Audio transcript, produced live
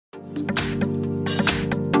Hi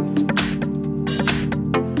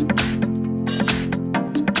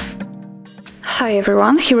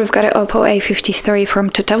everyone, here we've got an OPPO A53 from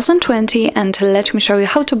 2020 and let me show you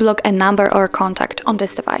how to block a number or contact on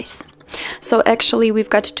this device. So actually we've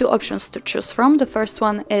got two options to choose from. The first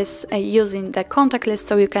one is using the contact list,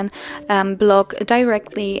 so you can block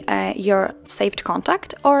directly your saved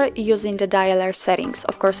contact, or using the dialer settings.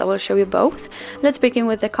 Of course I will show you both. Let's begin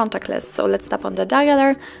with the contact list. So let's tap on the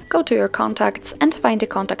dialer, go to your contacts and find the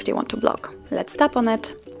contact you want to block. Let's tap on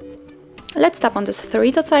it. Let's tap on this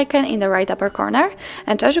three dots icon in the right upper corner,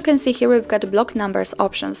 and as you can see here we've got the block numbers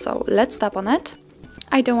option, so let's tap on it.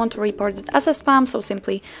 I don't want to report it as a spam, so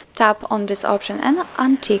simply tap on this option and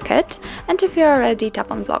untick it, and if you are ready,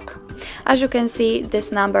 tap on block. As you can see,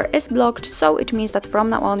 this number is blocked, so it means that from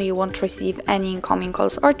now on you won't receive any incoming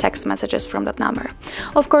calls or text messages from that number.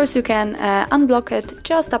 Of course you can unblock it,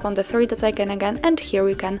 just tap on the three dot icon again, and here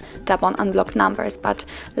we can tap on unblock numbers, but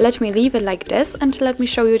let me leave it like this and let me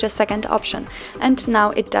show you the second option. And now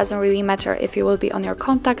it doesn't really matter if you will be on your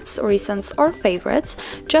contacts, recents or favorites,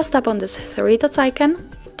 just tap on this three dot icon,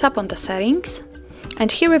 tap on the settings,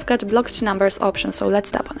 and here we've got blocked numbers option, so let's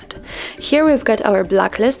tap on it. Here we've got our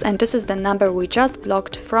blacklist, and this is the number we just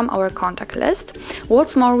blocked from our contact list.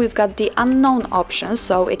 What's more, we've got the unknown option,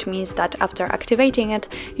 so it means that after activating it,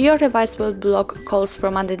 your device will block calls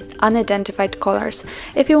from unidentified callers.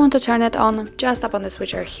 If you want to turn it on, just tap on the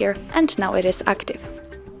switcher here, and now it is active.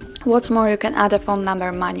 What's more, you can add a phone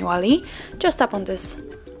number manually. Just tap on this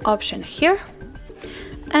option here,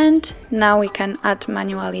 and now we can add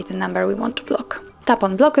manually the number we want to block. Tap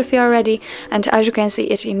on block if you are ready, and as you can see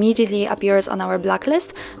it immediately appears on our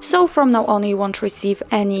blacklist, so from now on you won't receive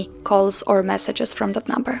any calls or messages from that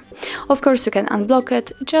number. Of course you can unblock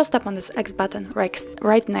it, just tap on this X button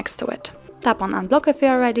right next to it. Tap on unblock if you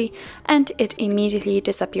are ready, and it immediately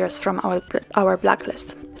disappears from our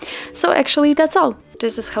blacklist. So actually that's all.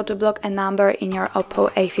 This is how to block a number in your OPPO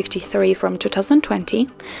A53 from 2020.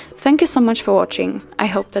 Thank you so much for watching. I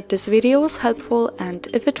hope that this video was helpful, and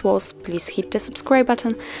if it was, please hit the subscribe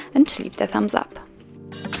button and leave the thumbs up.